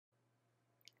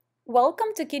Welcome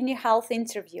to Kidney Health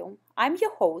Interview. I'm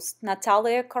your host,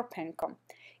 Natalia Karpenko.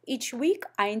 Each week,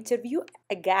 I interview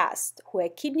a guest who is a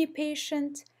kidney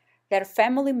patient, their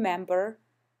family member,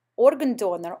 organ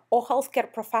donor, or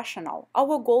healthcare professional.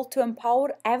 Our goal to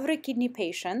empower every kidney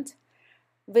patient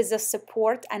with the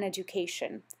support and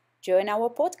education. Join our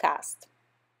podcast.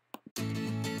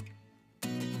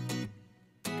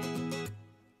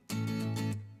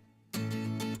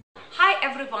 Hi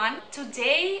everyone.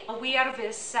 Today we are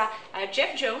with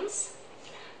Jeff Jones,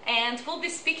 and we'll be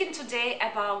speaking today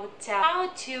about how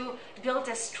to build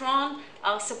a strong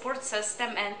support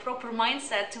system and proper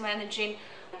mindset to managing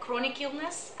chronic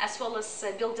illness, as well as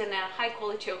building a high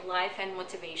quality of life and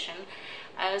motivation.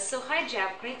 So hi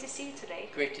Jeff, great to see you today.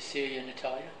 Great to see you,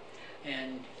 Natalia.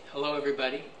 And hello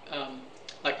everybody.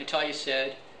 Like Natalia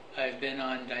said, I've been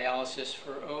on dialysis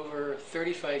for over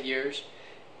 35 years,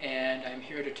 and I'm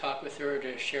here to talk with her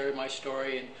to share my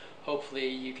story, and hopefully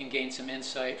you can gain some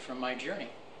insight from my journey.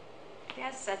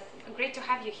 Yes, great to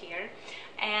have you here.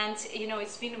 And you know,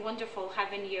 it's been wonderful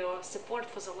having your support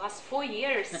for the last 4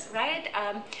 years, right?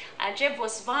 Jeff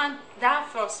was the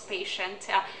first patient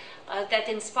that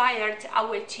inspired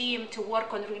our team to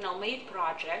work on RenalMate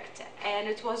project, and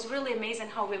it was really amazing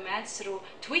how we met through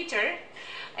Twitter.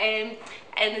 And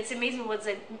it's amazing what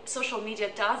the social media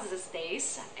does these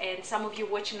days. And some of you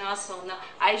watching us on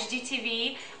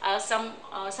IHDTV,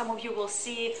 some of you will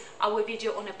see our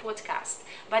video on a podcast.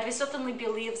 But we certainly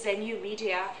believe the new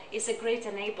media is a great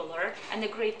enabler and a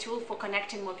great tool for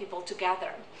connecting more people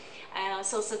together.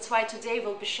 So that's why today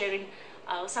we'll be sharing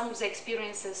some of the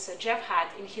experiences Jeff had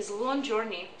in his long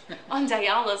journey on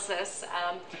dialysis.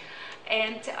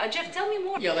 And Jeff, tell me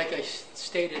more. Yeah, like I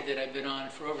stated, that I've been on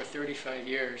for over 35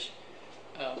 years.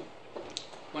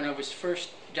 When I was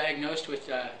first diagnosed with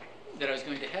that I was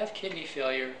going to have kidney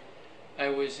failure, I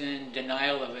was in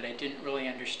denial of it. I didn't really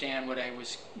understand what I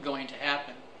was going to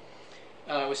happen.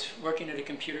 I was working at a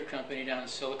computer company down in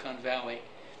Silicon Valley,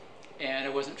 and I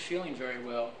wasn't feeling very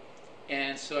well.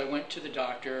 And so I went to the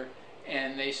doctor,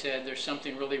 and they said, there's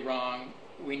something really wrong.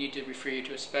 We need to refer you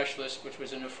to a specialist, which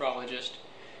was a nephrologist.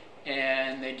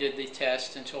 And they did the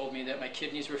test and told me that my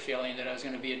kidneys were failing, that I was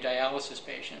going to be a dialysis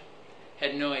patient.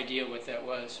 Had no idea what that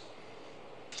was.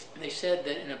 They said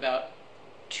that in about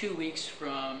 2 weeks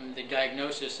from the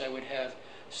diagnosis, I would have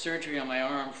surgery on my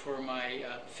arm for my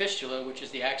fistula, which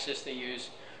is the access they use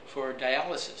for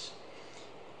dialysis.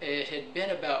 It had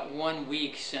been about 1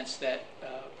 week since that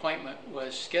appointment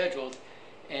was scheduled,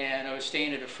 and I was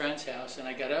staying at a friend's house, and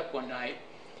I got up one night,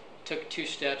 took 2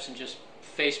 steps, and just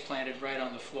face planted right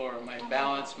on the floor. My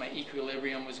balance, my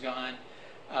equilibrium was gone.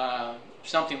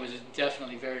 Something was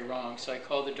definitely very wrong. So I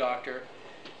called the doctor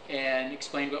and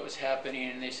explained what was happening,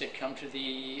 and they said come to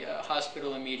the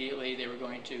hospital immediately. They were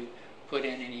going to put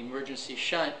in an emergency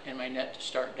shunt in my neck to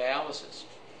start dialysis.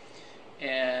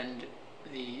 And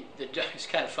it's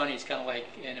kind of funny, it's kind of like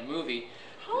in a movie.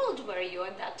 How old were you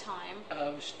at that time? I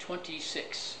was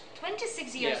 26.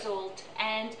 26 years old,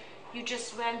 and you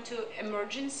just went to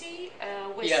emergency?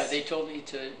 Yeah, they told me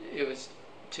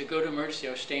to go to emergency.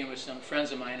 I was staying with some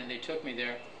friends of mine, and they took me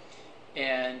there.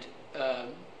 And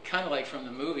kind of like from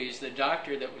the movies, the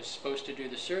doctor that was supposed to do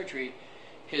the surgery,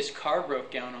 his car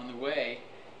broke down on the way,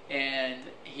 and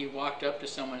he walked up to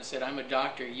someone and said, I'm a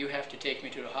doctor, you have to take me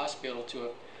to the hospital,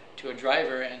 to a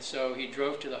driver. And so he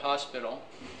drove to the hospital.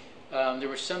 There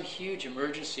was some huge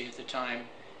emergency at the time,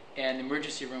 and the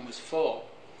emergency room was full.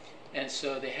 And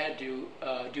so they had to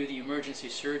do the emergency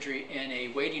surgery in a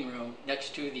waiting room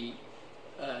next to the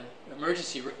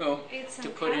emergency room to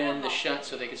put in the shunt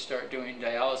so they could start doing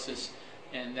dialysis.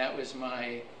 And that was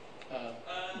my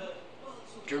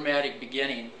dramatic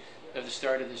beginning of the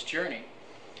start of this journey.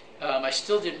 I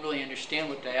still didn't really understand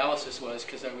what dialysis was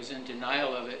because I was in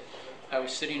denial of it. I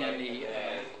was sitting in the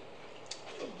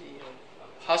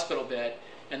hospital bed,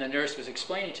 and the nurse was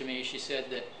explaining to me. She said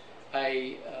that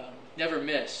I never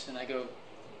miss. And I go,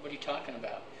 what are you talking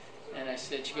about? And I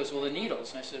said, she goes, well, the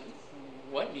needles. And I said,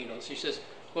 what needles? She says,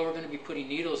 well, we're going to be putting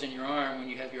needles in your arm when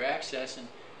you have your access. And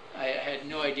I had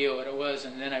no idea what it was.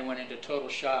 And then I went into total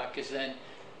shock, because then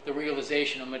the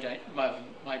realization of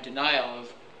my denial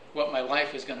of what my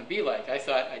life was going to be like. I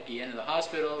thought I'd be in the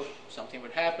hospital, something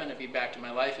would happen, I'd be back to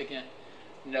my life again.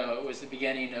 No, it was the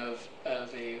beginning of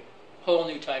a whole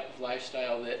new type of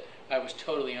lifestyle that I was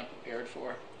totally unprepared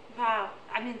for. Wow,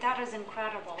 I mean, that is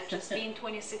incredible. Just being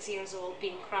 26 years old,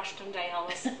 being crushed on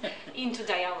dialysis, into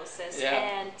dialysis,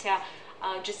 and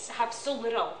just have so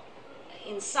little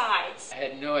insights. I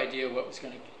had no idea what was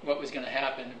going to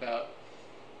happen. About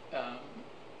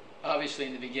obviously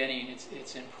in the beginning,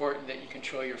 it's important that you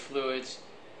control your fluids.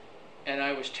 and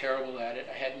I was terrible at it.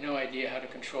 I had no idea how to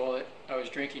control it. I was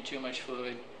drinking too much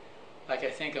fluid. Like, I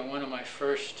think on one of my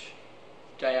first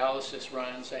dialysis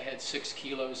runs, I had 6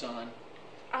 kilos on.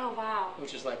 Oh, wow.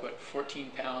 Which is like, what,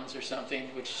 14 pounds or something,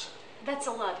 which... That's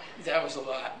a lot. That was a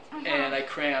lot. And I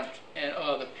cramped, and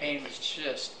oh, the pain was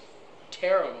just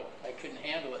terrible. I couldn't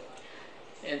handle it.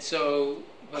 And so,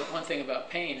 but one thing about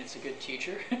pain, it's a good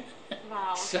teacher.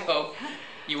 Wow. So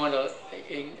you want to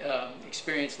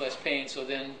experience less pain. So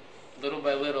then, little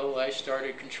by little, I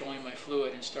started controlling my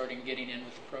fluid and started getting in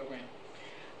with the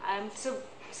program. So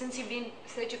since you've been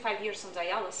 35 years on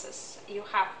dialysis, you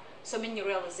have so many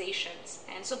realizations,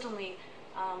 and certainly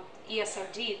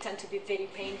ESRD tend to be very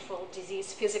painful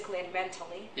disease physically and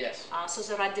mentally. Yes. So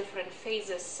there are different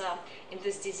phases in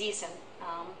this disease, and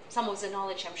some of the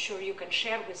knowledge I'm sure you can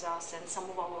share with us and some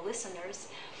of our listeners.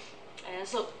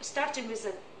 So starting with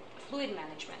the fluid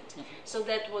management. So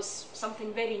that was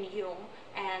something very new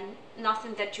and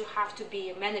nothing that you have to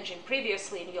be managing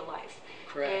previously in your life.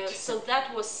 Correct. So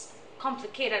that was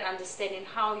complicated, understanding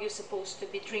how you're supposed to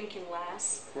be drinking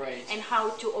less, right, and how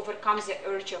to overcome the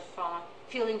urge of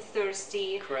feeling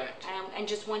thirsty, correct, and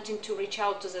just wanting to reach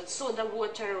out to the soda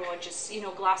water or just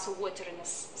glass of water in a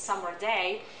summer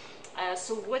day.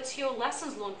 So what's your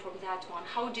lessons learned from that one?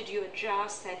 How did you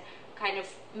adjust and kind of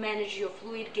manage your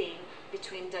fluid gain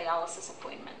between dialysis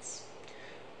appointments?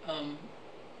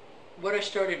 What I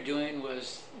started doing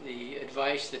was the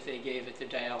advice that they gave at the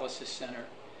dialysis center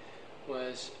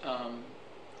was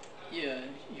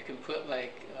you can put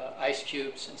like ice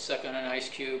cubes and suck on an ice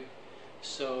cube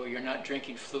so you're not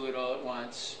drinking fluid all at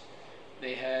once.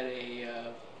 They had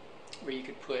a where you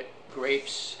could put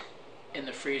grapes in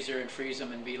the freezer and freeze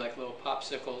them and be like little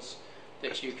popsicles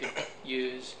that you could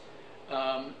use.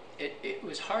 It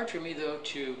was hard for me though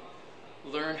to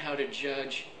learn how to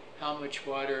judge how much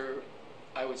water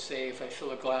I would say if I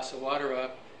fill a glass of water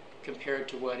up compared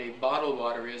to what a bottled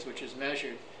water is, which is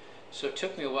measured. So it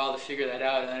took me a while to figure that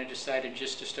out, and then I decided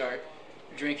just to start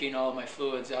drinking all of my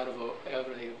fluids out of a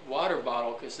water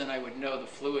bottle, because then I would know the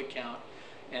fluid count,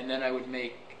 and then I would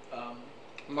make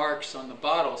marks on the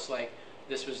bottles like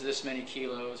this was this many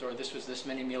kilos or this was this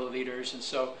many milliliters, and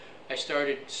so I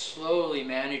started slowly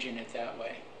managing it that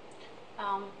way.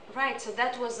 Right, so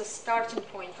that was the starting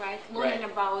point, right? Learning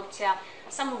about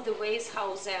some of the ways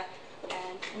how the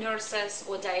nurses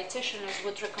or dietitians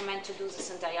would recommend to do this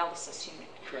in dialysis unit.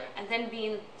 Correct. And then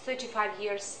being 35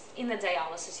 years in the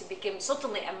dialysis, you became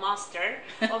certainly a master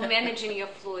of managing your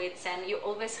fluids, and you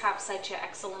always have such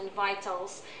excellent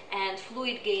vitals and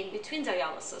fluid gain between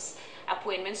dialysis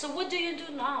appointments. So what do you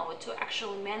do now to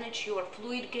actually manage your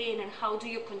fluid gain, and how do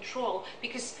you control?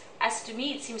 Because as to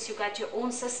me, it seems you got your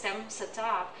own system set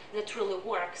up that really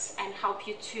works and help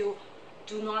you to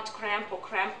do not cramp or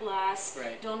cramp less,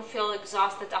 right, don't feel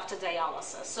exhausted after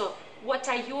dialysis. So what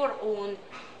are your own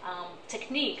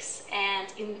techniques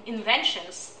and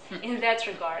inventions in that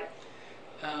regard?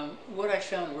 What I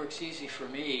found works easy for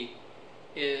me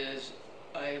is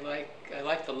I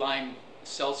like the lime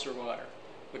seltzer water,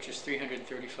 which is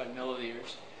 335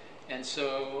 milliliters. And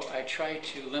so I try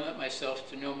to limit myself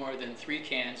to no more than 3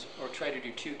 cans, or try to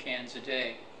do 2 cans a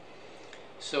day.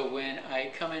 So when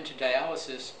I come into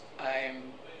dialysis,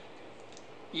 I'm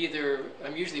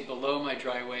usually below my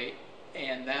dry weight,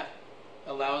 and that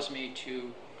allows me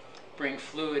to bring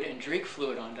fluid and drink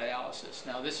fluid on dialysis.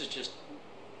 Now this is just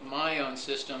my own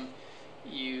system.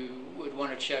 You would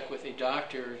want to check with a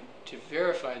doctor to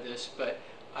verify this, but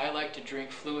I like to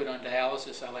drink fluid on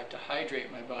dialysis. I like to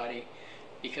hydrate my body,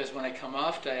 because when I come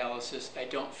off dialysis, I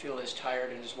don't feel as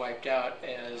tired and as wiped out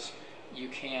as you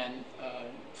can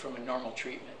from a normal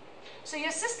treatment. So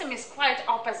your system is quite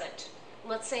opposite.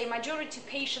 Let's say majority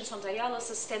patients on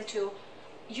dialysis tend to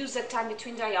use that time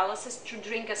between dialysis to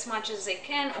drink as much as they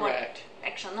can. Correct. Or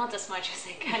actually not as much as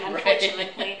they can,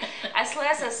 unfortunately, as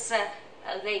less as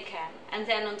they can. And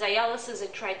then on dialysis they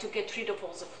try to get rid of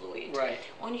all the fluid. Right.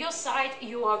 On your side,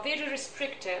 you are very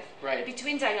restrictive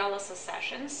between dialysis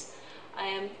sessions,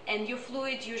 and your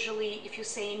fluid usually, if you're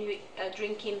saying you're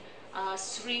drinking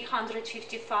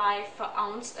 355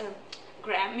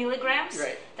 milligrams,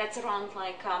 that's around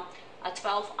like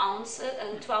 12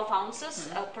 ounces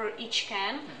per each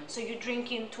can. So you're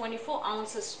drinking 24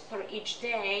 ounces per each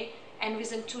day, and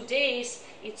within 2 days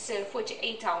it's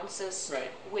 48 ounces,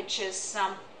 which is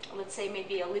let's say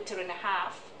maybe 1.5 liters,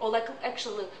 or like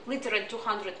actually 1 liter and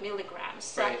 200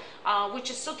 milligrams, which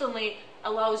is certainly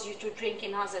allows you to drink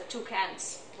another 2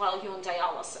 cans while you're on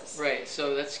dialysis. Right,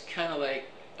 so that's kind of like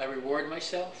I reward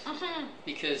myself,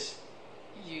 because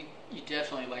you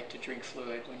definitely like to drink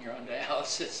fluid when you're on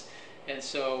dialysis. And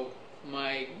so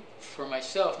for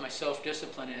myself, my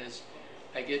self-discipline is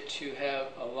I get to have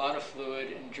a lot of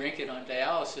fluid and drink it on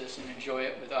dialysis and enjoy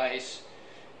it with ice,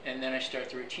 and then I start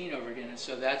the routine over again. And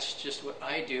so that's just what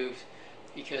I do,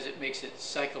 because it makes it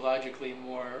psychologically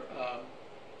more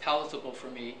palatable for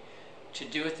me to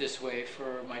do it this way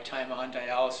for my time on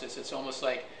dialysis. It's almost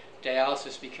like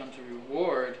dialysis becomes a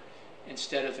reward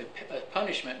instead of a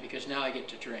punishment, because now I get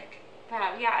to drink.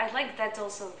 Wow, yeah, I like that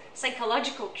also.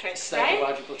 Psychological trick,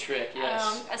 Psychological trick,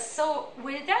 yes. So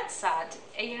with that said,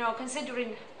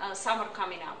 considering summer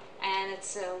coming up, and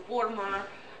it's warmer,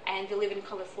 and we live in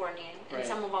California, and Right.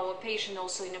 some of our patients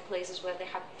also in places where they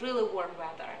have really warm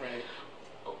weather.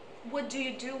 Right. What do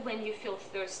you do when you feel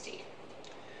thirsty?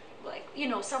 Like,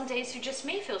 some days you just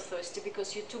may feel thirsty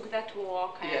because you took that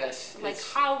walk. And Yes.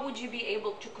 how would you be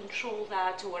able to control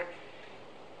that, or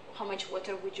how much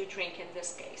water would you drink in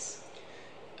this case?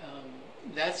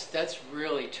 That's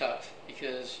really tough,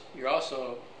 because you're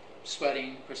also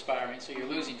sweating, perspiring, so you're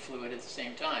losing fluid at the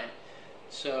same time.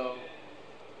 So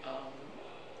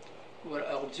what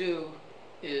I'll do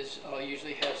is I'll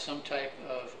usually have some type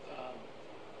of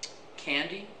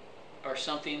candy or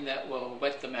something that will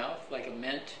wet the mouth, like a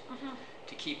mint,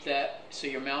 to keep that so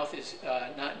your mouth is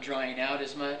not drying out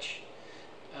as much.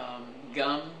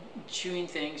 Gum, chewing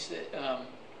things that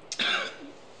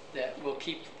that will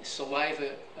keep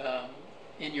saliva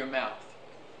in your mouth.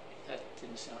 That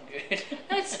didn't sound good.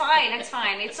 No, it's fine. It's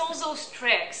fine. It's all those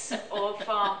tricks of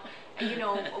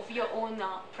of your own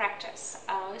practice.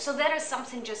 So that is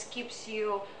something just keeps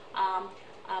you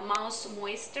mouth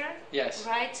moister. Yes.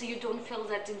 Right. So you don't feel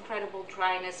that incredible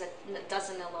dryness that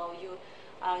doesn't allow you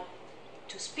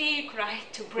to speak, right?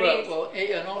 To breathe. Well,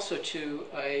 and also too,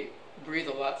 I breathe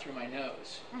a lot through my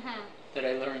nose. That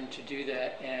I learned to do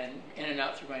that, and in and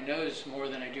out through my nose more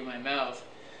than I do my mouth,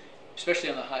 especially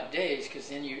on the hot days, because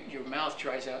then your mouth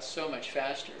dries out so much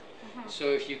faster. So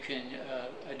if you can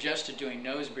adjust to doing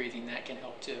nose breathing, that can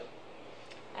help too.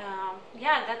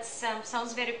 Yeah, that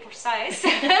sounds very precise.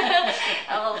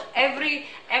 Every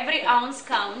ounce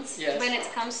counts. Yes. When it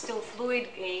comes to fluid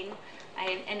gain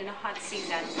and in a hot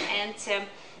season. And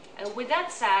with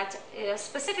that said,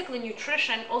 specifically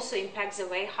nutrition also impacts the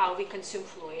way how we consume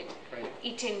fluid. Right.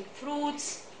 Eating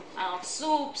fruits,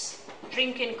 soups,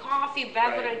 drinking coffee,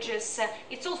 beverages,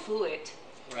 it's all fluid.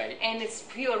 Right. And it's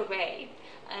pure whey.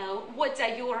 What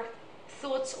are your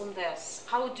thoughts on this?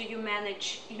 How do you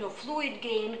manage, fluid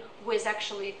gain with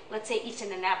actually, let's say,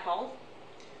 eating an apple?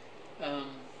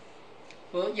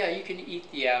 Well, yeah, you can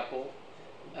eat the apple.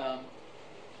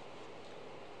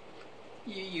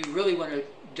 You really want to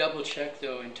double check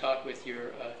though and talk with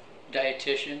your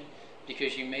dietitian,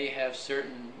 because you may have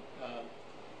certain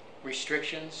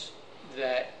restrictions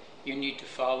that you need to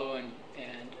follow and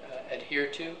adhere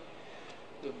to.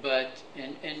 But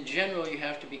in general, you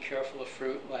have to be careful of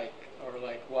fruit like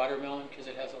watermelon, because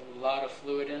it has a lot of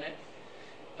fluid in it.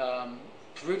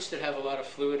 Fruits that have a lot of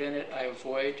fluid in it I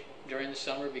avoid during the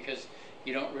summer, because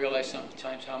you don't realize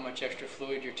sometimes how much extra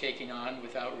fluid you're taking on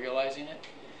without realizing it.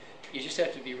 You just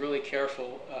have to be really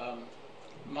careful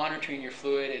monitoring your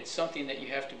fluid. It's something that you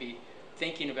have to be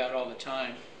thinking about all the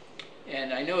time.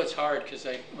 And I know it's hard, because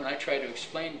when I try to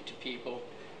explain to people,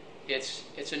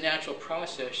 it's a natural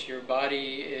process. Your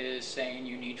body is saying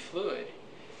you need fluid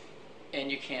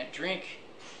and you can't drink.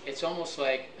 It's almost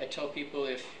like I tell people,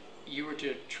 if you were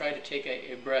to try to take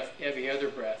a breath every other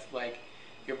breath, like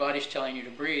your body's telling you to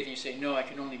breathe and you say, no, I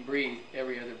can only breathe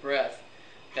every other breath.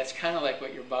 That's kind of like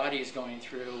what your body is going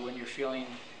through when you're feeling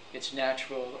its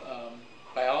natural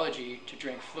biology to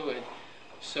drink fluid.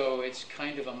 So it's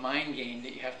kind of a mind game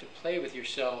that you have to play with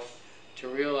yourself to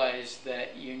realize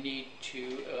that you need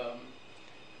to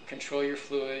control your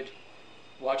fluid,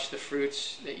 watch the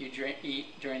fruits that you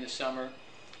eat during the summer,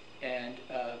 and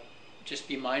just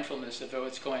be mindfulness of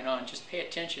what's going on. Just pay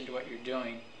attention to what you're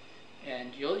doing,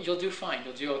 and you'll do fine.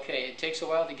 You'll do okay. It takes a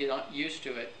while to get used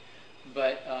to it,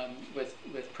 but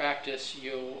with practice,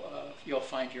 you'll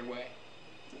find your way.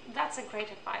 That's a great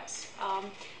advice.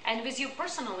 And with your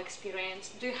personal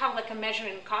experience, do you have like a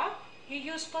measuring cup you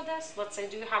use for this? Let's say,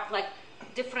 do you have like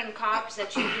different cups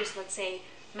that you use, let's say,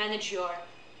 manage your,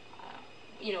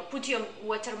 put your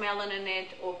watermelon in it,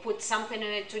 or put something in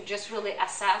it to just really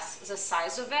assess the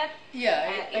size of it?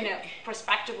 Yeah. In a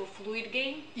perspective of fluid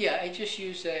gain? Yeah, I just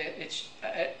use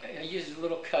I use a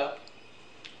little cup.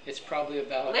 It's probably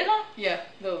about... Little? Yeah,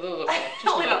 little cup.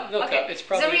 Just little okay. cup. It's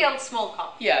probably... It's a real small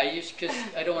cup. Yeah, I use, because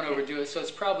I don't want to overdo it. So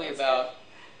it's probably about...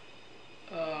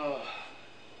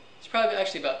 it's probably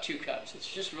actually about 2 cups. It's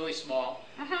just really small,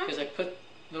 because I put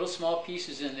little small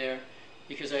pieces in there,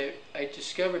 because I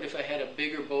discovered if I had a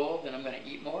bigger bowl, then I'm going to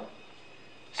eat more.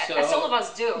 So, as all of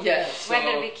us do. Yeah. So,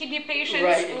 whether we're kidney patients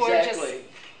right, or exactly. just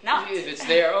not. If it's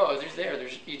there,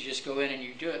 you just go in and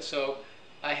you do it. So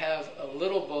I have a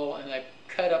little bowl and I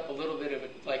cut up a little bit of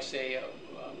it, like say a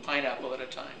pineapple at a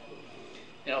time.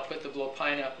 And I'll put the little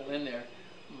pineapple in there.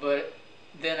 But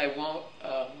then I won't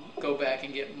go back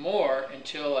and get more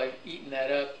until I've eaten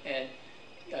that up and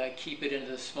keep it in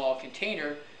the small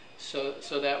container, so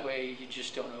that way you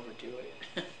just don't overdo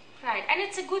it. Right, and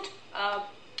it's a good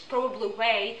probably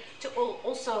way to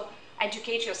also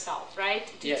educate yourself, right?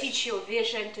 To Yes. teach your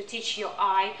vision, to teach your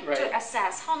eye, Right. to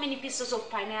assess how many pieces of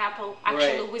pineapple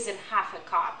actually Right. within half a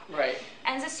cup. Right.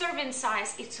 And the serving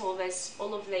size, it's always,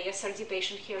 all of the ESRD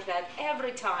patients hear that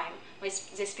every time when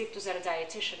they speak to their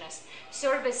dietitianist.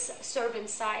 Serving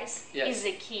size Yes. is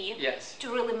the key Yes.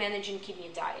 to really managing kidney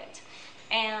diet.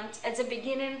 And at the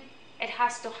beginning, you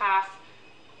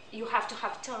have to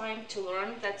have time to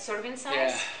learn that serving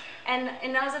size. Yeah. And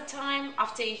another time,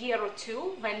 after a year or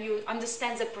two, when you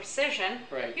understand the precision,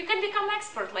 Right. you can become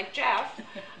expert like Jeff.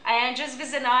 And just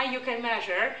with an eye, you can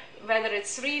measure whether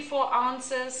it's 3-4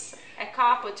 ounces, a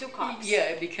cup, or 2 cups. Yeah,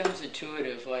 it becomes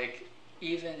intuitive. Like,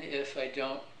 even if I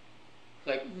don't,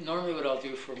 like, normally what I'll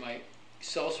do for my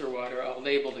seltzer water, I'll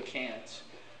label the cans.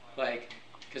 Like,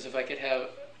 because if I could have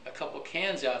a couple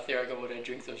cans out there, I go, well, did I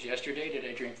drink those yesterday? Did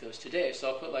I drink those today? So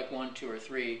I'll put like 1, 2, or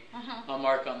 3. I'll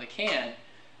mark on the can.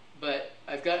 But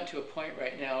I've gotten to a point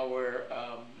right now where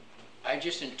I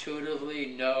just intuitively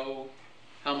know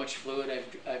how much fluid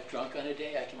I've drunk on a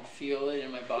day. I can feel it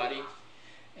in my body.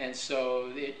 And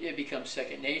so it becomes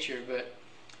second nature, but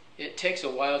it takes a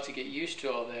while to get used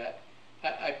to all that.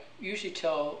 I usually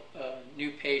tell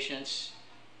new patients,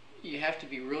 you have to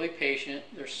be really patient.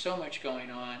 There's so much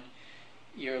going on.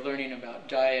 You're learning about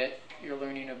diet. You're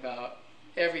learning about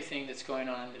everything that's going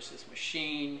on. There's this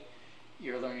machine.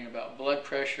 You're learning about blood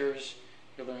pressures.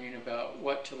 You're learning about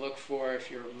what to look for if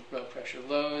your blood pressure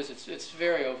lows. It's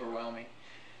very overwhelming.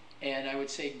 And I would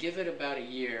say give it about a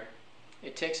year.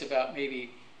 It takes about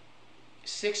maybe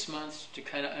 6 months to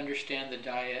kind of understand the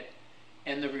diet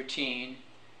and the routine,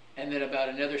 and then about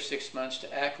another 6 months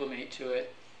to acclimate to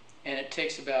it. And it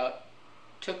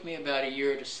took me about a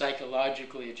year to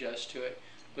psychologically adjust to it.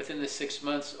 Within the 6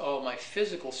 months, all my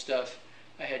physical stuff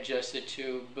I had adjusted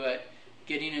to, but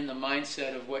getting in the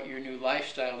mindset of what your new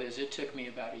lifestyle is, it took me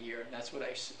about a year. And that's what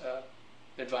I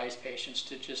advise patients,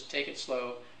 to just take it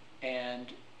slow and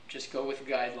just go with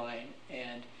the guideline,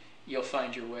 and you'll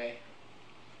find your way.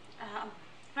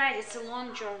 Right, it's a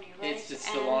long journey, right? It's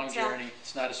a long journey.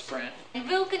 It's not a sprint. And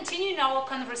we'll continue our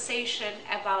conversation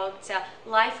about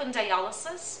life on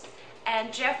dialysis.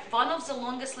 And Jeff, one of the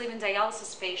longest living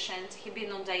dialysis patients, he's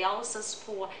been on dialysis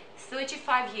for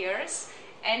 35 years,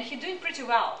 and he's doing pretty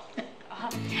well.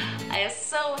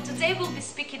 So today we'll be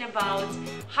speaking about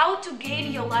how to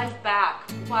gain your life back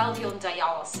while you're on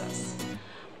dialysis.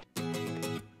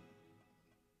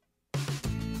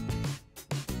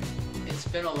 It's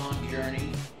been a long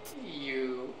journey.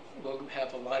 You will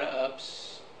have a lot of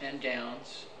ups and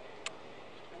downs.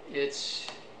 It's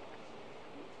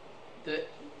the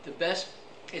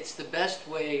best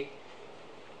way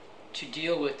to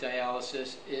deal with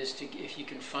dialysis is if you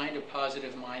can find a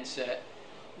positive mindset,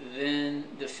 then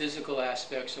the physical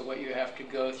aspects of what you have to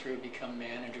go through become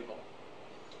manageable.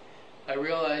 I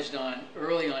realized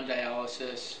early on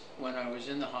dialysis, when I was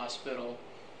in the hospital,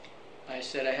 I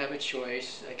said I have a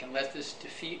choice. I can let this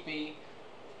defeat me,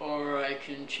 or I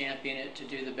can champion it to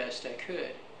do the best I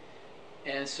could.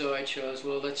 And so I chose,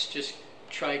 well, let's just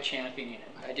try championing it.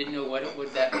 I didn't know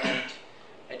what that meant.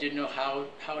 I didn't know how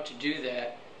to do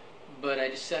that, but I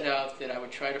just set out that I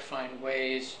would try to find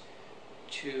ways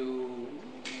to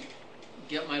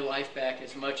get my life back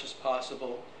as much as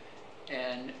possible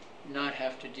and not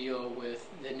have to deal with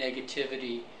the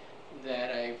negativity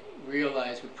that I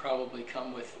realized would probably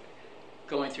come with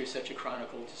going through such a chronic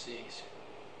disease.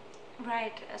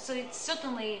 Right, so it's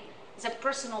certainly the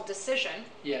personal decision.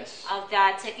 Yes.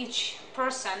 That each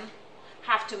person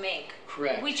have to make.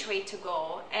 Correct. Which way to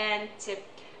go. And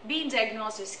being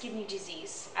diagnosed with kidney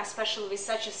disease, especially with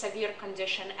such a severe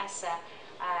condition as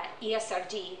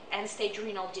ESRD, end-stage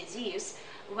renal disease,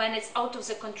 when it's out of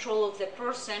the control of the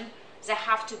person, they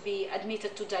have to be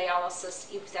admitted to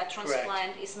dialysis if that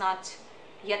transplant Correct. is not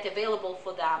yet available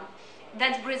for them.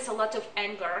 That brings a lot of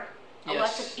anger, a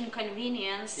lot of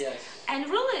inconvenience, Yes. and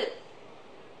really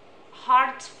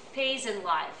hard phase in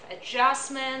life,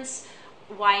 adjustments.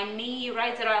 Why me,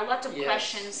 right? There are a lot of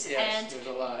questions. Yes, and there's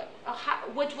a lot.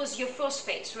 What was your first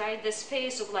phase, right? This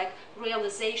phase of like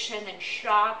realization and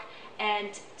shock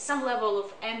and some level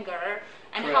of anger,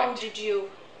 and how Correct. did you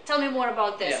Tell me more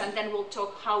about this, Yeah. and then we'll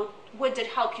talk what did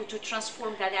help you to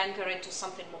transform that anger into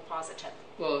something more positive.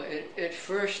 Well, at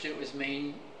first it was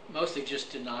mostly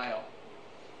just denial.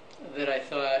 That I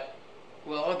thought,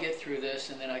 well, I'll get through this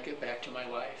and then I get back to my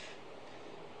life.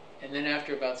 And then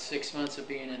after about 6 months of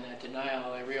being in that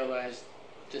denial, I realized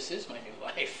this is my new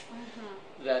life.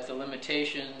 Mm-hmm. That the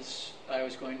limitations I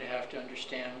was going to have to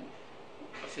understand,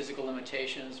 physical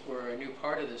limitations, were a new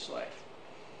part of this life.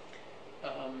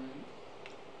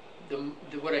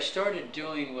 What I started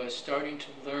doing was starting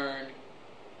to learn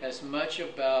as much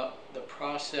about the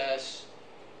process,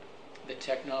 the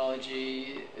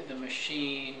technology, the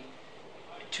machine,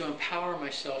 to empower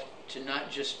myself to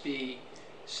not just be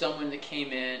someone that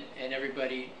came in and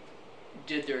everybody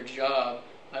did their job.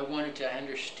 I wanted to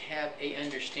have a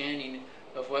understanding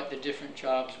of what the different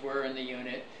jobs were in the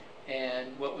unit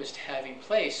and what was having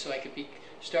place, so I could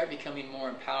start becoming more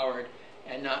empowered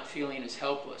and not feeling as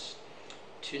helpless.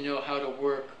 To know how to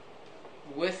work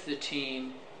with the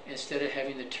team instead of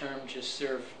having the term just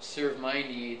serve my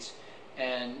needs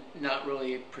and not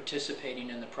really participating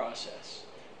in the process.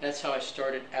 That's how I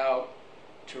started out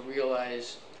to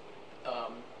realize,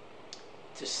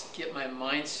 to get my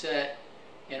mindset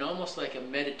in almost like a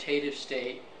meditative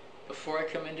state before I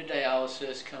come into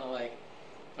dialysis, kind of like,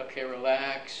 okay,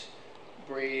 relax,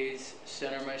 breathe,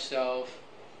 center myself.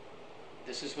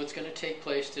 This is what's going to take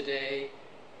place today.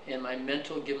 Give my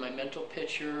mental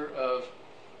picture of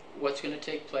what's going to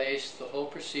take place, the whole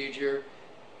procedure,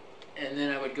 and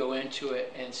then I would go into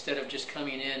it. And instead of just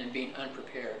coming in and being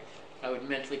unprepared, I would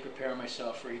mentally prepare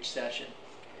myself for each session.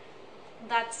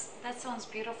 That sounds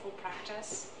beautiful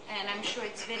practice, and I'm sure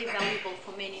it's very valuable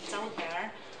for many out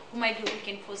there who might be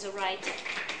looking for the right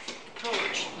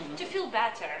approach to feel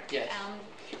better. Yes.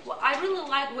 Well, I really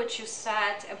like what you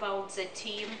said about the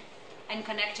team and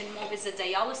connecting more with the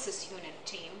dialysis unit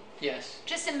team. Yes.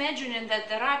 Just imagining that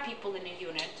there are people in a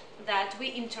unit that we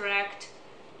interact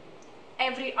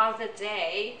every other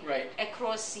day, right,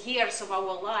 across years of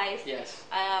our life. Yes.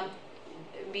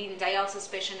 Being dialysis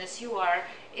patient as you are,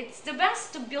 it's the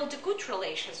best to build a good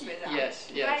relations with them. Yes,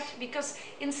 yes. Right? Because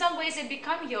in some ways they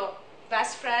become your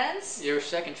best friends. Your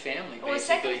second family, basically. Or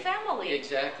second family.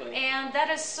 Exactly. And that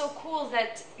is so cool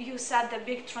that you said the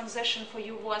big transition for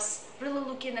you was really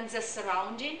looking at the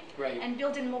surrounding, right, and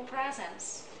building more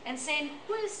presence and saying,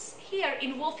 who is here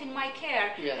involved in my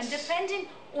care? Yes. And depending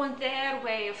on their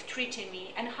way of treating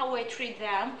me and how I treat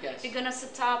them, yes, we're going to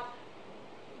set up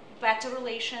better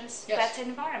relations, yes, better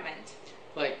environment.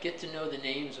 Like, get to know the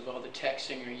names of all the techs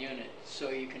in your unit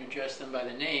so you can address them by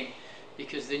the name,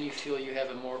 because then you feel you have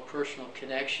a more personal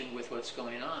connection with what's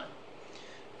going on.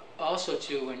 Also,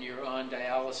 too, when you're on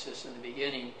dialysis in the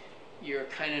beginning, you're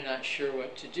kind of not sure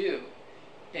what to do.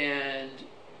 And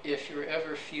if you're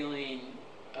ever feeling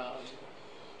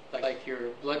like your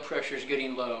blood pressure is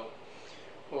getting low,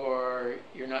 or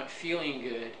you're not feeling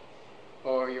good,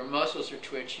 or your muscles are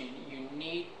twitching, you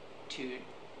need to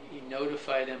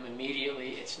notify them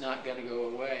immediately. It's not going to go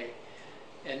away.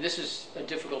 And this is a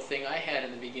difficult thing I had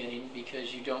in the beginning,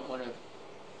 because you don't want to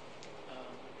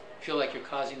feel like you're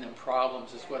causing them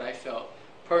problems, is what I felt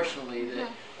personally, that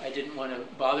I didn't want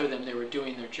to bother them. They were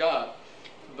doing their job.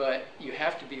 But you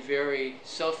have to be very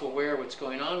self-aware what's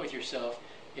going on with yourself.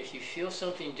 If you feel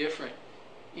something different,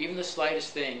 even the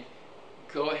slightest thing,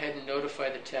 go ahead and notify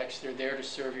the techs. They're there to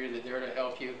serve you, they're there to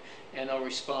help you, and they'll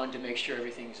respond to make sure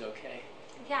everything's okay.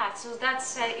 Yeah, so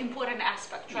that's an important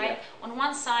aspect, right? Yeah. On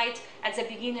one side, at the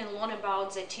beginning, learn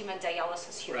about the team and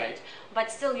dialysis unit, right,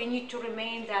 but still you need to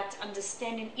remain that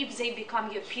understanding. If they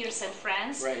become your peers and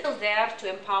friends, right, still there to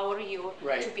empower you,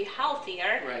 right, to be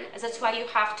healthier. Right. And that's why you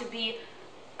have to be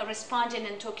responding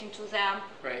and talking to them,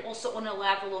 right, also on a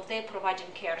level of they providing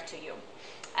care to you.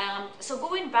 So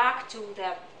going back to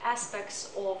the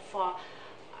aspects of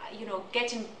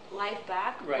getting life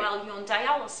back, right, while you're on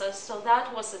dialysis, so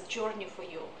that was a journey for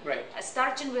you. Right.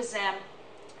 Starting with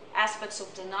aspects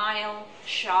of denial,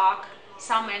 shock,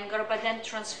 some anger, but then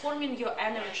transforming your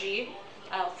energy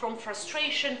from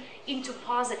frustration into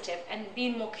positive and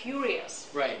being more curious,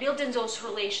 right, building those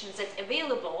relations that are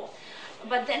available,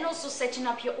 but then also setting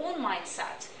up your own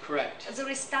mindset. Correct. There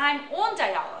is time on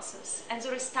dialysis and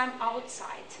there is time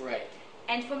outside. Right.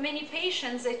 And for many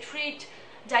patients, they treat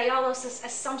dialysis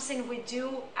as something we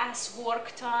do as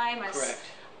work time, as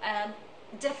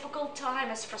difficult time,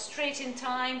 as frustrating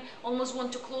time, almost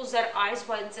want to close their eyes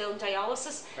while they're on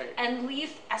dialysis, right, and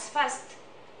leave as fast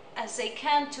as they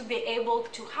can to be able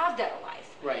to have their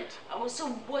life. Right. So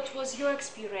what was your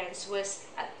experience with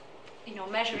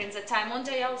measuring the time on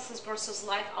dialysis versus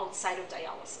life outside of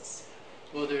dialysis?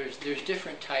 Well, there's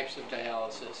different types of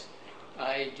dialysis.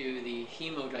 I do the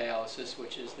hemodialysis,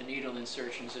 which is the needle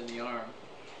insertions in the arm.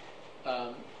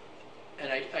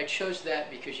 And I chose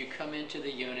that because you come into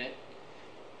the unit,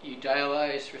 you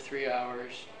dialyze for 3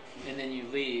 hours, and then you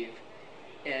leave.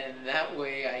 And that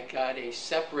way I got a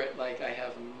separate, like I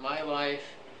have my life,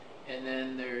 and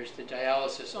then there's the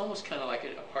dialysis, almost kind of like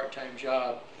a part-time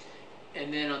job.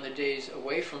 And then on the days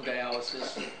away from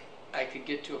dialysis, I could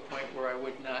get to a point where I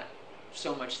would not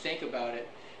so much think about it.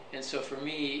 And so for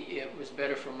me, it was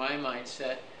better for my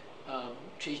mindset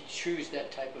to choose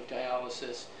that type of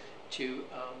dialysis, to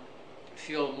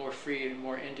feel more free and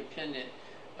more independent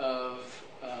of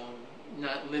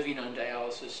not living on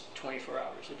dialysis 24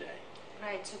 hours a day.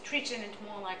 Right, so treating it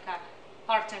more like a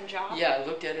part-time job. Yeah, I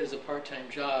looked at it as a part-time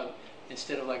job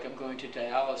instead of like I'm going to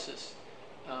dialysis.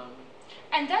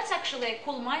 And that's actually a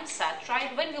cool mindset,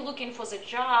 right? When we're looking for the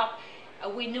job,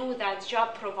 we know that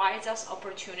job provides us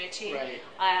opportunity, Right.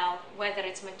 Whether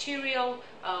it's material,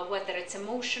 whether it's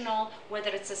emotional,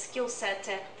 whether it's a skill set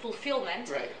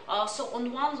fulfillment. Right. So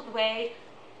on one way,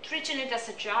 treating it as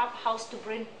a job helps to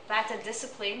bring better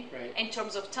discipline Right. in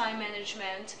terms of time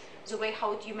management, the way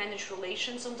how you manage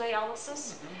relations on dialysis.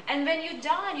 Mm-hmm. And when you're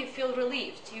done, you feel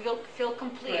relieved, you will feel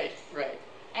complete. Right, right.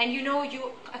 And you know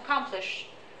you accomplish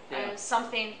Yeah.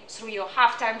 something through your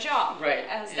half-time job Right.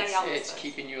 as It's dialysis.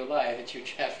 keeping you alive. It's your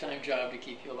half-time job to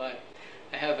keep you alive.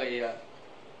 I have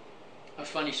a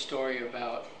funny story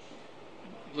about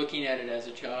looking at it as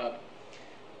a job.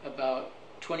 About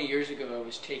 20 years ago, I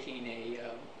was taking a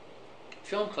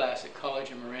film class at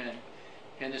college in Marin,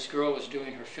 and this girl was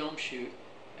doing her film shoot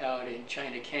out in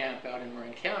China Camp out in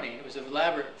Marin County. It was an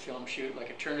elaborate film shoot, like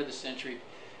a turn-of-the-century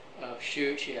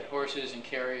shoot. She had horses and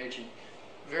carriage, and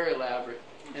very elaborate.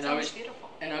 And Beautiful.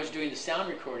 I was doing the sound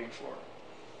recording for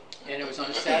her, and it was on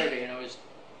a Saturday, and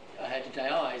I had to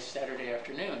dialyze Saturday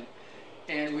afternoon,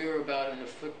 and we were about in a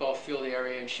football field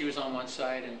area, and she was on one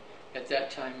side, and at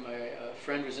that time my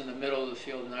friend was in the middle of the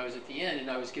field, and I was at the end, and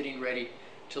I was getting ready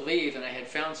to leave, and I had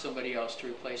found somebody else to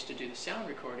replace to do the sound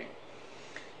recording.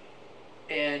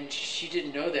 And she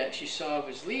didn't know that. She saw I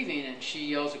was leaving, and she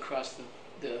yells across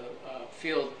the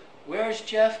field, "Where's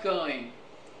Jeff going?"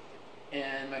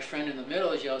 And my friend in the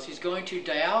middle yells, "He's going to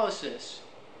dialysis."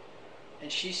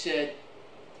 And she said,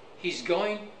 "He's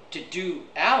going to do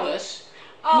Alice?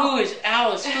 Oh. Who is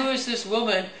Alice? Who is this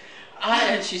woman?"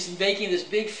 And she's making this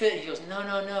big fit. He goes, "No,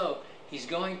 no, no. He's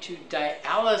going to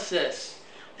dialysis."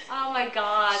 Oh my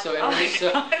God. So God.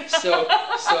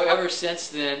 ever since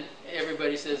then,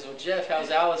 everybody says, "Well, Jeff, how's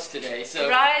Alice today?" So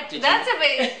right. That's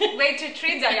a way to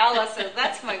treat dialysis.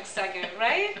 That's my second,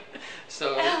 right?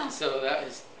 So that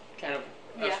was kind of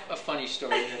a funny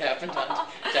story that happened on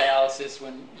dialysis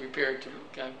when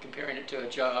comparing it to a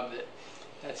job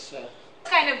that's.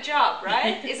 Kind of job,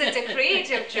 right? Is it a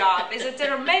creative job? Is it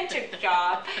a romantic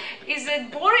job? Is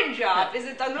it boring job? Is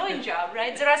it annoying job,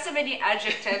 right? There are so many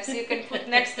adjectives you can put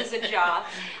next to the job,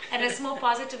 and as more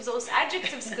positive those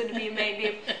adjectives could be,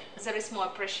 maybe there is more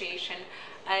appreciation.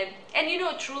 And you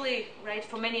know, truly, right,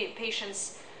 for many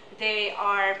patients, they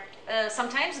are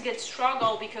sometimes get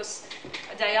struggle because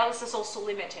dialysis is also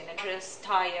limiting and just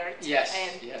tired. Yes,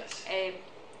 and yes.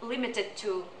 Limited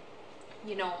to,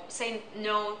 you know, saying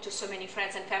no to so many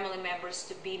friends and family members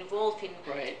to be involved in,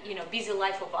 Right. you know, busy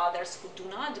life of others who do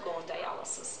not go on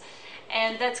dialysis.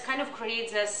 And that kind of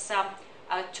creates this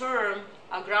term,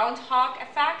 a groundhog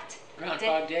effect.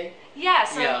 Groundhog Day? Yeah,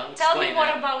 so Yeah, tell me explain more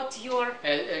that. about your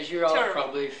As you're all term.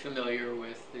 probably familiar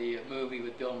with the movie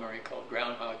with Bill Murray called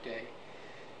Groundhog Day.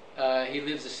 He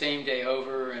lives the same day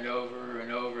over and over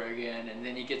and over again, and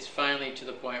then he gets finally to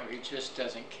the point where he just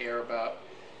doesn't care about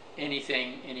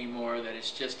anything anymore, that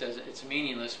it's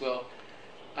meaningless. Well,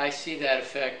 I see that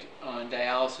effect on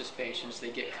dialysis patients. They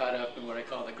get caught up in what I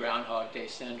call the Groundhog Day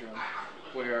syndrome,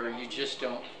 where you just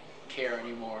don't care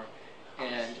anymore,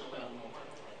 and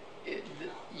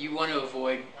you want to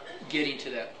avoid getting to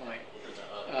that point.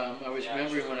 I was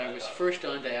remembering when I was first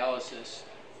on dialysis,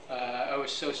 I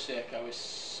was so sick, I was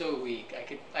so weak,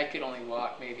 I could only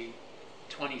walk maybe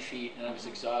 20 feet, and I was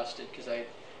exhausted because I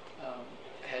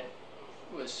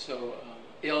was so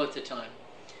ill at the time.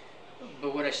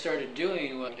 But what I started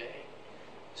doing one day,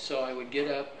 so I would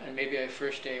get up, and maybe the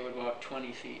first day I would walk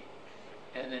 20 feet,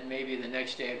 and then maybe the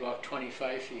next day I'd walk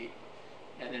 25 feet,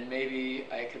 and then maybe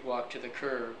I could walk to the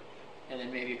curb, and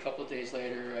then maybe a couple of days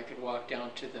later I could walk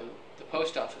down to the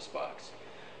post office box.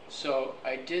 So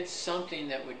I did something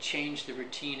that would change the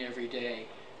routine every day,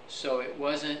 so it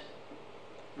wasn't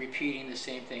repeating the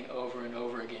same thing over and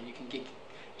over again. You can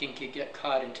get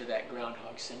caught into that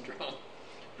groundhog syndrome.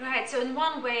 Right, so in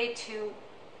one way to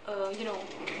you know,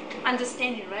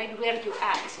 understanding, right, where you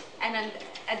at, and then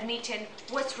admitting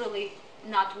what's really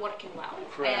not working well.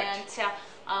 Correct.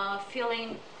 And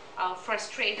feeling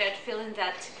frustrated, feeling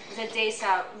that the days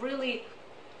are really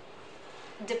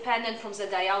dependent from the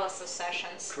dialysis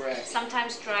sessions. Correct.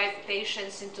 Sometimes drive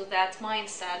patients into that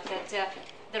mindset that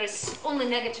there is only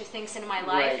negative things in my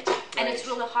life, and it's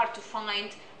really hard to find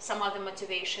some other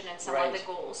motivation and some other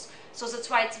goals. So that's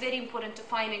why it's very important to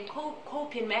find a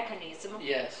coping mechanism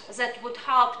that would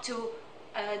help to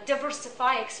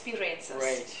diversify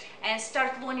experiences and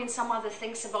start learning some other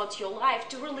things about your life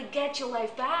to really get your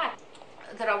life back.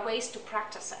 There are ways to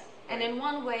practice it. And in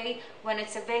one way, when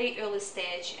it's a very early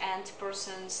stage and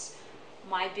persons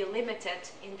might be limited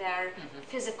in their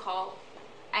physical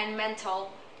and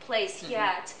mental place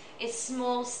yet, it's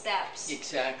small steps.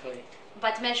 Exactly.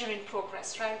 But measuring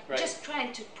progress, right? Just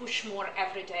trying to push more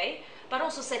every day, but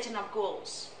also setting up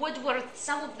goals. What were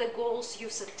some of the goals you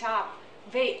set up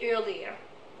way earlier,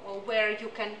 or where you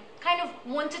can kind of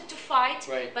wanted to fight,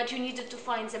 but you needed to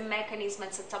find the mechanism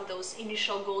and set up those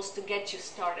initial goals to get you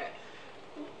started?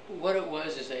 What it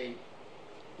was is I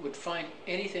would find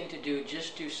anything to do,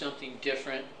 just do something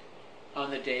different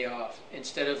on the day off,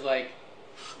 instead of like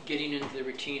getting into the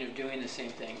routine of doing the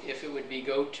same thing. If it would be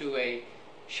go to a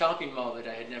shopping mall that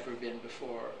I had never been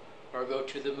before, or go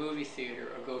to the movie theater,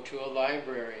 or go to a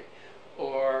library,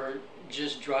 or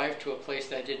just drive to a place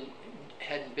that I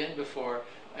hadn't been before,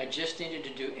 I just needed to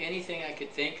do anything I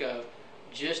could think of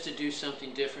just to do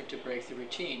something different to break the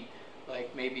routine.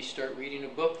 Like maybe start reading a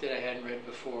book that I hadn't read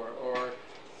before, or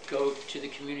go to the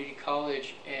community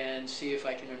college and see if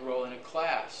I can enroll in a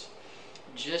class.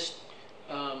 Just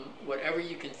whatever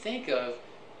you can think of,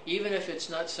 even if it's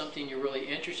not something you're really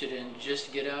interested in,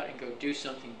 just get out and go do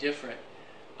something different.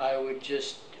 I would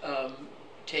just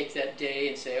take that day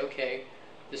and say, okay,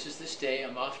 this is this day,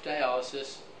 I'm off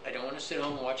dialysis, I don't want to sit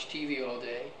home and watch TV all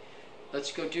day,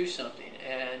 let's go do something.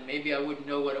 And maybe I wouldn't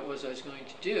know what it was I was going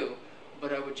to do,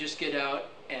 but I would just get out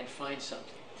and find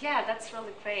something. Yeah, that's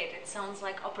really great. It sounds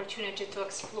like opportunity to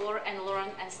explore and learn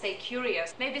and stay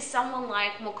curious. Maybe someone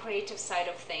like more creative side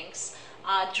of things,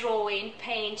 drawing,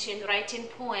 painting, writing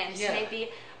poems,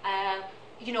 maybe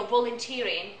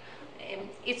volunteering.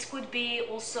 It could be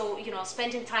also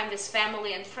spending time with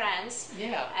family and friends.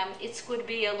 It could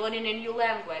be learning a new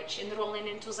language, enrolling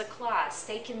into the class,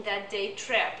 taking that day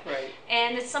trip.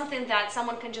 And it's something that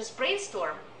someone can just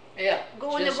brainstorm.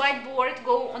 Go on the whiteboard,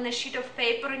 go on a sheet of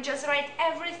paper and just write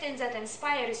everything that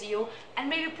inspires you, and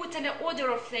maybe put in an order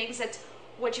of things that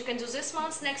what you can do this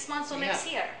month, next month, or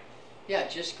next year.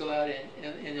 Just go out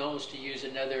and almost to use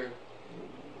another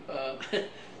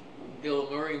Bill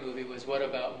Murray movie was What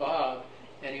About Bob?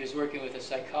 And he was working with a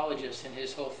psychologist, and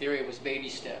his whole theory was baby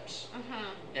steps.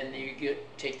 And you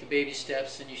take the baby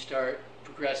steps and you start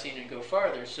progressing and go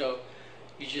farther. So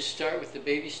you just start with the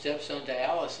baby steps on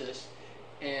dialysis,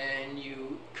 and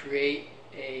you create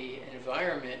an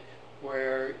environment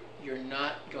where you're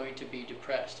not going to be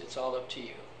depressed. It's all up to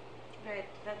you. Right,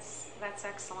 that's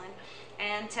excellent.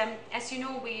 And as you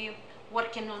know, we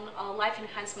working on a life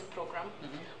enhancement program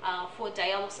for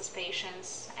dialysis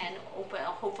patients, and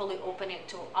hopefully open it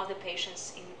to other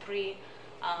patients in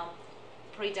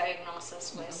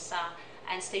pre-diagnosis with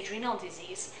end-stage renal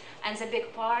disease. And the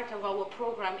big part of our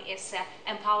program is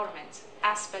empowerment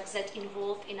aspects that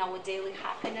involve in our daily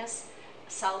happiness,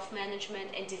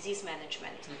 self-management, and disease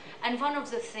management. And one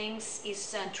of the things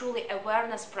is truly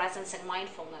awareness, presence, and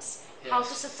mindfulness. How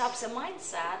to set up the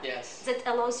mindset that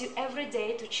allows you every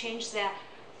day to change the,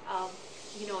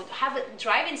 have a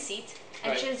driving seat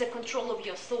and change the control of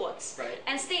your thoughts.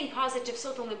 And staying positive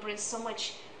certainly brings so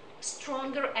much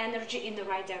stronger energy in the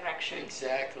right direction.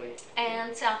 Exactly.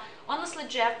 And honestly,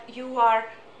 Jeff, you are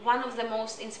one of the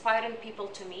most inspiring people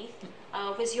to meet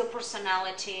with your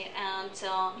personality and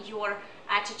your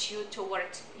attitude toward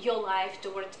your life,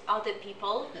 toward other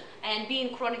people, and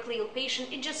being chronically ill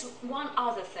patient is just one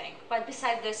other thing. But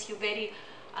besides this, you're very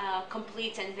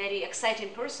complete and very exciting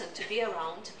person to be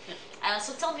around.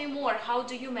 So tell me more, how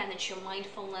do you manage your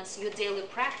mindfulness, your daily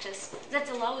practice that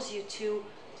allows you to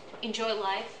enjoy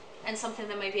life, and something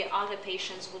that maybe other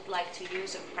patients would like to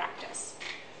use or practice?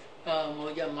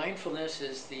 Mindfulness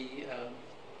is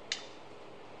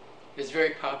is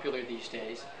very popular these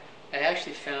days. I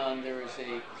actually found there was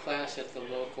a class at the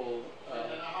local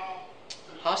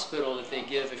hospital that they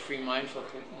give a free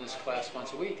mindfulness class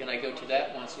once a week, and I go to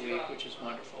that once a week, which is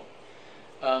wonderful.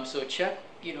 So check,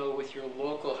 with your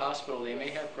local hospital. They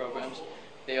may have programs.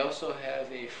 They also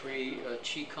have a free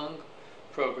Qigong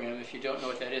program. If you don't know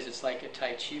what that is, it's like a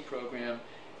Tai Chi program,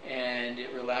 and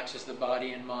it relaxes the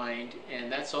body and mind,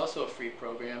 and that's also a free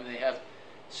program. They have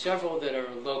several that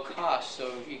are low cost,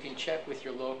 so you can check with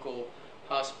your local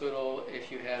hospital.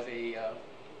 If you have a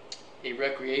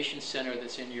recreation center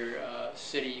that's in your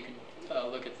city, you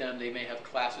can look at them. They may have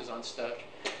classes on stuff.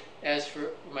 As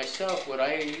for myself, what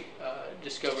I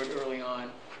discovered early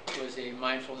on was a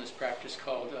mindfulness practice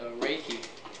called Reiki,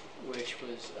 which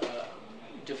was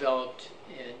developed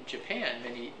in Japan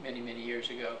many years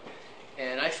ago.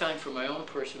 And I found for my own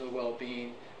personal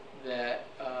well-being that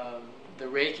the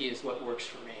Reiki is what works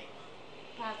for me.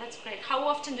 Wow, that's great. How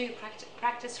often do you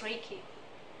practice Reiki?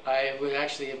 I would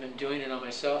actually have been doing it on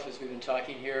myself as we've been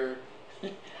talking here.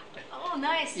 Oh,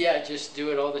 nice. Yeah, I just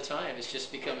do it all the time. It's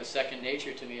just become a second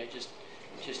nature to me. I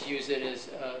just use it as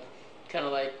kind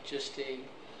of like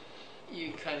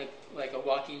like a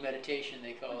walking meditation,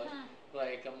 they call it.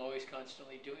 Like I'm always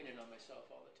constantly doing it on myself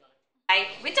all the time.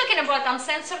 We're talking about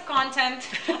uncensored content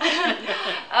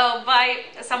by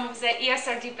some of the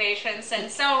ESRD patients and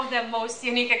some of the most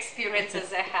unique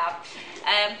experiences I have.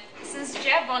 Since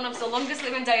Jeff, one of the longest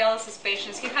living dialysis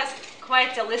patients, he has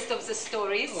quite a list of the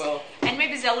stories, and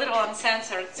maybe they're a little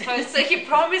uncensored. So he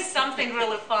promised something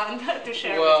really fun to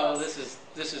share with us. Well,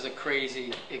 this is a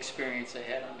crazy experience I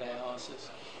had on dialysis.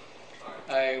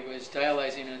 I was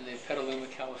dialyzing in the Petaluma,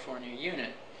 California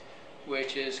unit,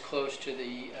 which is close to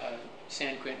the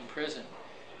San Quentin prison.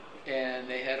 And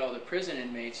they had all the prison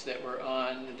inmates that were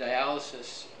on the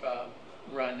dialysis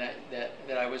run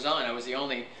that I was on. I was the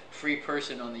only free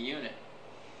person on the unit.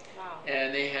 Wow.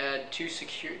 And they had two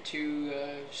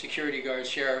security guards,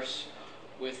 sheriffs,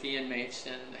 with the inmates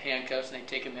and handcuffs, and they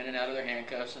take them in and out of their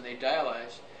handcuffs, and they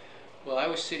dialyze. Well, I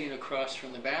was sitting across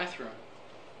from the bathroom,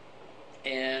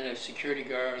 and a security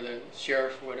guard or the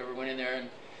sheriff or whatever went in there and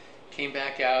came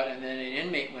back out, and then an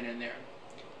inmate went in there.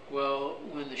 Well,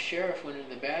 when the sheriff went into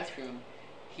the bathroom,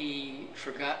 he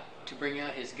forgot to bring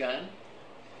out his gun.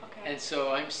 Okay. And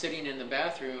so I'm sitting in the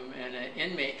bathroom, and an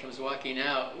inmate comes walking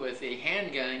out with a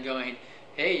handgun going,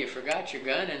 "Hey, you forgot your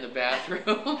gun in the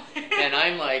bathroom." And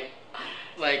I'm like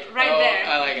right oh, there.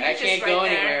 I can't go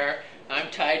anywhere. I'm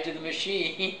tied to the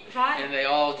machine. Right. And they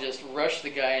all just rushed the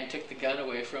guy and took the gun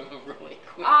away from him really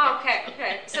quick. Oh,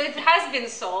 okay. So it has been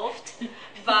solved,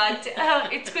 but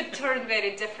it could turn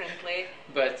very differently.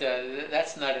 But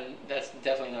that's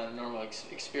definitely not a normal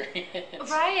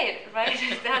experience. Right.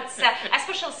 That's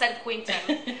especially San Quentin,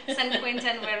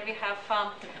 where we have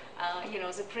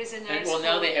the prisoners. And, well,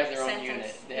 now they have their own sentenced.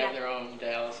 unit. They have their own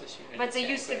dialysis unit. But they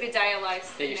used to be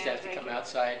dialyzed. They used to have to come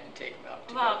outside and take them out.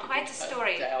 Wow, quite a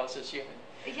story. Dialysis unit.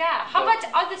 Yeah. How about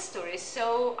other stories?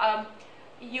 So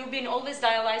you've been always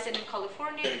dialyzing in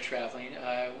California. Been traveling.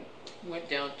 I went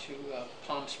down to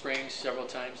Palm Springs several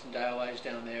times and dialyzed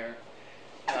down there.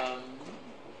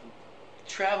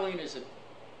 Traveling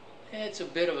it's a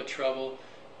bit of a trouble.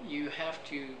 You have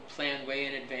to plan way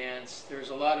in advance.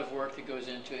 There's a lot of work that goes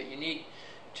into it. You need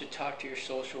to talk to your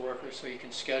social worker so you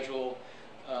can schedule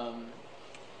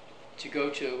to go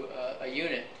to a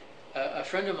unit. A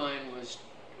friend of mine was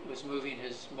moving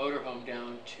his motorhome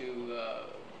down to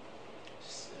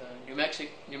New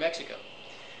Mexico,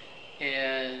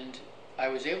 and I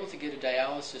was able to get a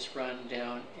dialysis run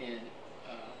down in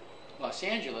Los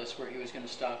Angeles, where he was going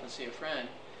to stop and see a friend,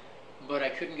 but I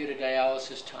couldn't get a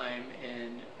dialysis time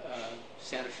in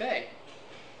Santa Fe.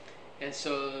 And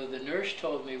so the nurse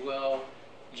told me, well,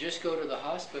 just go to the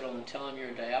hospital and tell them you're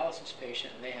a dialysis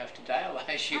patient and they have to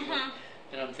dialyze you.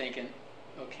 And I'm thinking,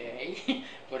 okay,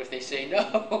 what if they say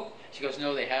no? She goes,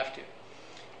 no, they have to.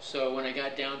 So when I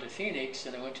got down to Phoenix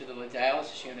and I went to the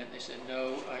dialysis unit, and they said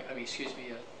no,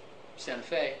 Santa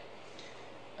Fe,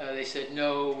 they said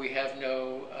no, we have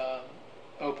no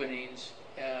openings.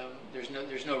 There's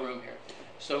no room here.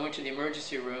 So I went to the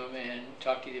emergency room and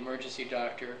talked to the emergency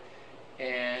doctor,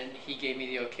 and he gave me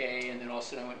the okay. And then all of a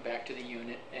sudden I went back to the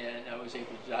unit and I was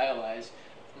able to dialyze.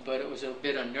 But it was a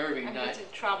bit unnerving.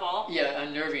 Trouble. Yeah,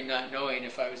 unnerving, not knowing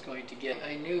if I was going to get.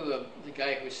 I knew the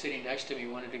guy who was sitting next to me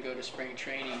wanted to go to spring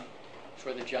training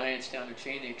for the Giants down in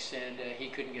Phoenix, and he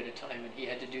couldn't get a time, and he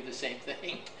had to do the same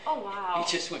thing. Oh wow!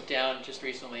 He just went down just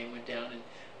recently, and went down and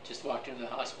just walked into the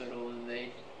hospital, and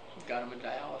they got him a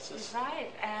dialysis.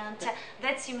 Right, and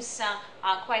that seems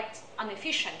quite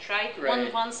inefficient, right?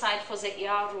 Right. One side for the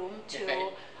ER room to.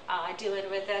 Right. Dealing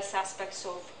with these aspects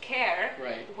of care,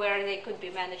 right, where they could be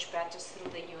managed better through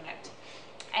the unit.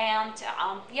 And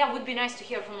it would be nice to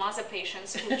hear from other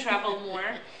patients who travel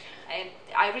more.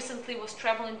 I recently was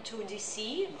traveling to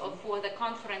DC for the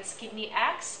conference Kidney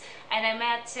X, and I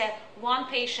met one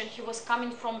patient. He was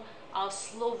coming from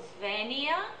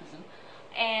Slovenia,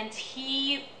 and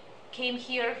he came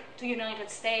here to United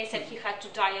States and he had to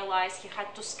dialyze, he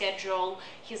had to schedule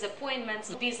his appointments.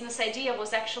 The business idea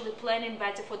was actually planning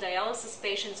better for dialysis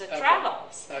patients that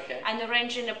travels and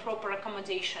arranging a proper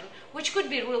accommodation, which could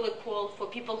be really cool for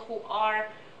people who are,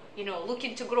 you know,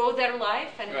 looking to grow their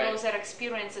life and grow their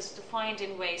experiences, to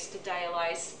finding ways to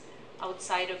dialyze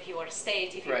outside of your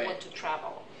state if you want to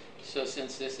travel. So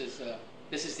since this is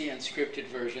the unscripted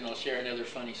version, I'll share another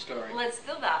funny story. Let's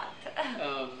do that.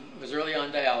 I was early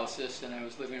on dialysis, and I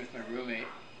was living with my roommate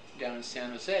down in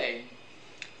San Jose.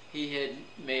 He had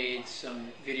made some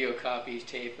video copy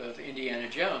tape of Indiana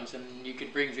Jones, and you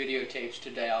could bring videotapes to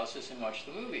dialysis and watch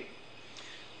the movie.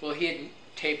 Well, he had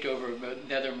taped over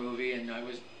another movie, and I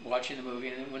was watching the movie,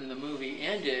 and when the movie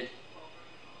ended,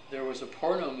 there was a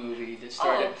porno movie that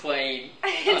started playing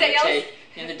on the tape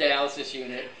in the dialysis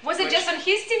unit. Was it just on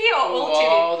his TV or all TV?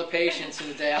 All the patients in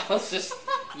the dialysis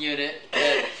unit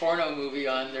had a porno movie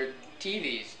on their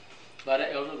TVs. A lot of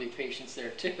elderly patients there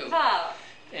too. Wow.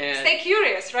 And stay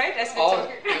curious, right? As we're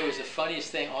talking. It was the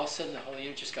funniest thing. All of a sudden, the whole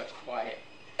unit just got quiet.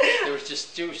 There was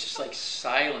just like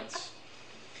silence.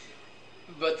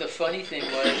 But the funny thing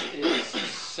is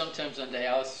sometimes on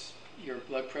dialysis, your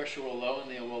blood pressure will low and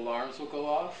the alarms will go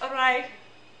off. All right.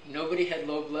 Nobody had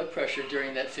low blood pressure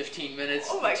during that 15 minutes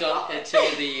until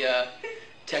the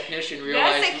technician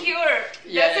realized. That's a cure.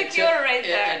 That's a cure right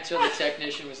there. Until the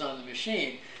technician was on the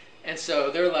machine. And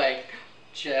so they're like,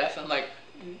 Jeff, I'm like,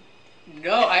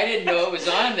 no, I didn't know it was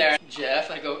on there. Jeff,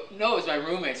 I go, no, it was my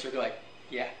roommate. So they're like,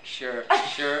 yeah, sure,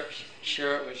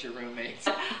 it was your roommate.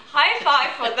 High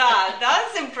five for that.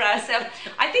 That's impressive.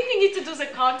 I think we need to do the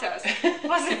contest.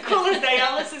 What's the coolest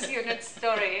dialysis unit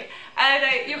story?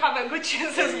 And you have a good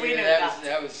chance of winning that.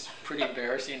 That was pretty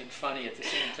embarrassing and funny at the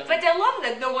same time. But I love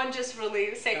that no one just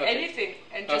really said anything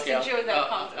and just enjoy that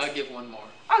contest. I'll give one more.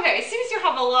 Okay, since you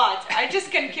have a lot, I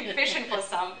just can keep fishing for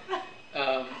some.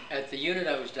 At the unit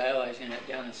I was dialyzing at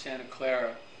down in Santa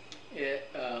Clara,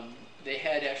 they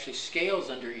had actually scales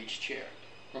under each chair.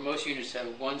 Where most units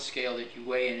have one scale that you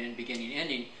weigh in beginning and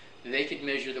ending, they could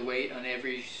measure the weight on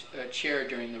every chair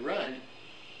during the run.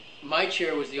 My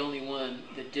chair was the only one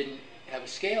that didn't have a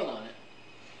scale on it.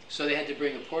 So they had to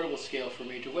bring a portable scale for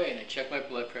me to weigh, and they checked my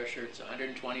blood pressure. It's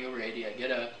 120/80. I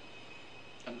get up,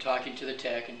 I'm talking to the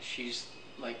tech, and she's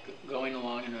like going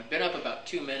along, and I've been up about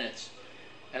 2 minutes,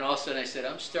 and all of a sudden I said,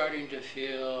 I'm starting to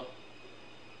feel,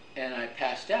 and I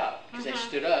passed out because I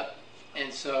stood up.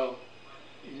 And so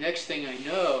next thing I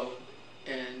know,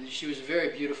 and she was a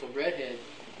very beautiful redhead,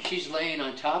 she's laying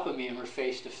on top of me and we're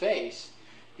face to face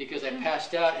because I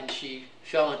passed out and she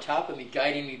fell on top of me,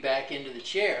 guiding me back into the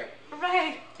chair.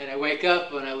 Right. And I wake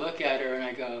up and I look at her and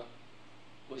I go,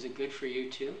 was it good for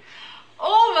you too?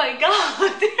 Oh my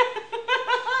God.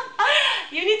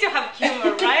 You need to have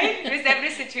humor, right? With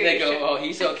every situation. They go, oh,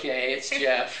 he's okay, it's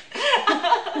Jeff.